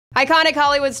Iconic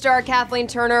Hollywood star Kathleen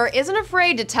Turner isn't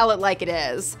afraid to tell it like it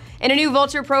is. In a new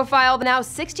Vulture profile, the now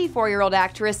 64-year-old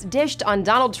actress dished on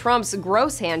Donald Trump's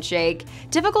gross handshake,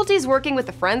 difficulties working with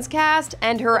the Friends cast,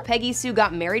 and her Peggy Sue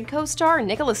Got Married co-star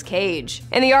Nicolas Cage.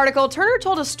 In the article, Turner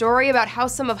told a story about how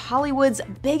some of Hollywood's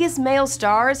biggest male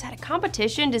stars had a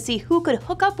competition to see who could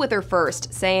hook up with her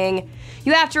first, saying,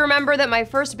 "You have to remember that my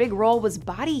first big role was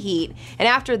Body Heat, and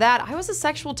after that, I was a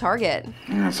sexual target."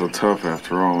 You're not so tough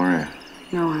after all, are you?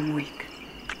 No, I'm weak.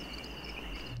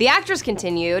 The actress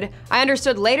continued, "I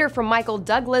understood later from Michael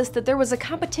Douglas that there was a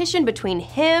competition between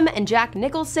him and Jack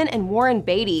Nicholson and Warren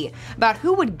Beatty about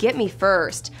who would get me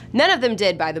first. None of them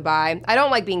did, by the by. I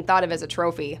don't like being thought of as a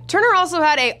trophy." Turner also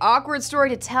had an awkward story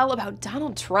to tell about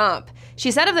Donald Trump. She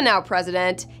said of the now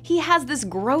president, "He has this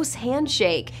gross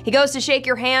handshake. He goes to shake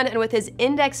your hand and with his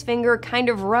index finger kind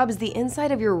of rubs the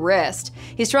inside of your wrist.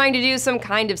 He's trying to do some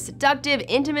kind of seductive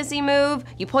intimacy move.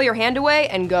 You pull your hand away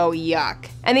and go, yuck."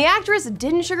 And the actress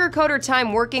didn't sugarcoat her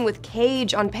time working with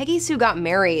Cage on Peggy Sue Got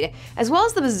Married, as well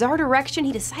as the bizarre direction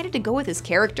he decided to go with his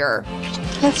character.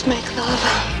 Let's make love.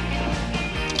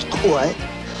 What?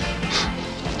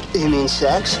 You mean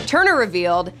sex? Turner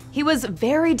revealed he was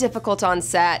very difficult on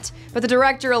set, but the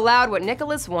director allowed what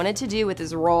Nicholas wanted to do with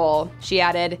his role. She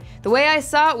added, "The way I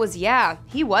saw it was, yeah,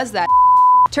 he was that."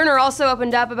 Turner also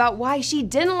opened up about why she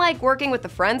didn't like working with the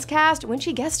Friends cast when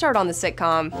she guest starred on the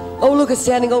sitcom. Oh, look, a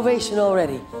standing ovation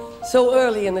already. So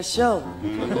early in the show.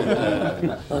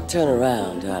 Oh, turn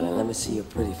around, darling. Let me see your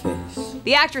pretty face.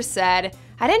 The actress said,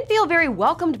 "I didn't feel very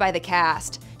welcomed by the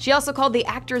cast." She also called the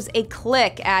actors a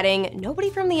clique, adding,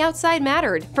 "Nobody from the outside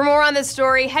mattered." For more on this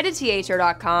story, head to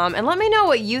THR.com and let me know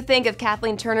what you think of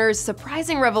Kathleen Turner's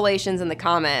surprising revelations in the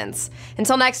comments.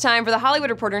 Until next time, for the Hollywood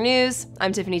Reporter News,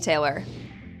 I'm Tiffany Taylor.